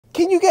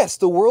Can you guess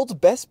the world's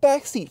best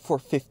backseat for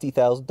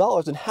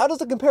 $50,000? And how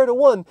does it compare to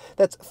one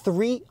that's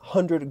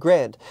 300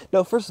 grand?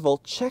 Now, first of all,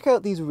 check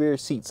out these rear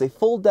seats. They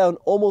fold down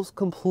almost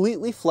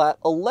completely flat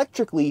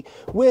electrically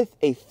with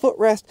a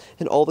footrest,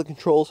 and all the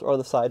controls are on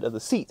the side of the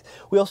seat.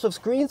 We also have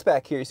screens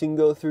back here, so you can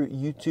go through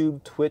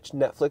YouTube, Twitch,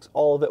 Netflix,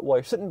 all of it while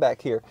you're sitting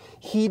back here.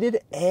 Heated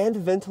and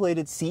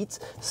ventilated seats,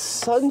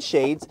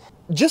 sunshades.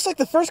 Just like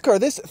the first car,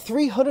 this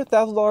 $300,000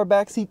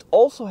 backseat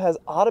also has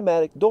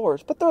automatic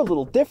doors, but they're a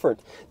little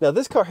different. Now,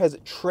 this car has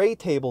tray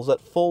tables that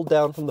fold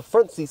down from the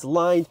front seats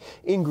lined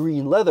in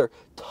green leather.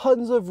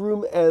 Tons of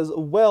room as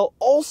well,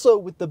 also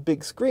with the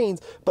big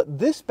screens, but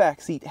this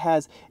backseat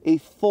has a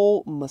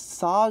full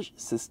massage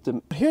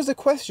system. Here's a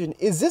question: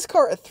 is this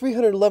car at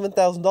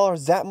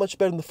 $311,000 that much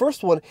better than the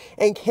first one?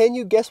 And can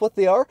you guess what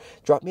they are?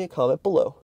 Drop me a comment below.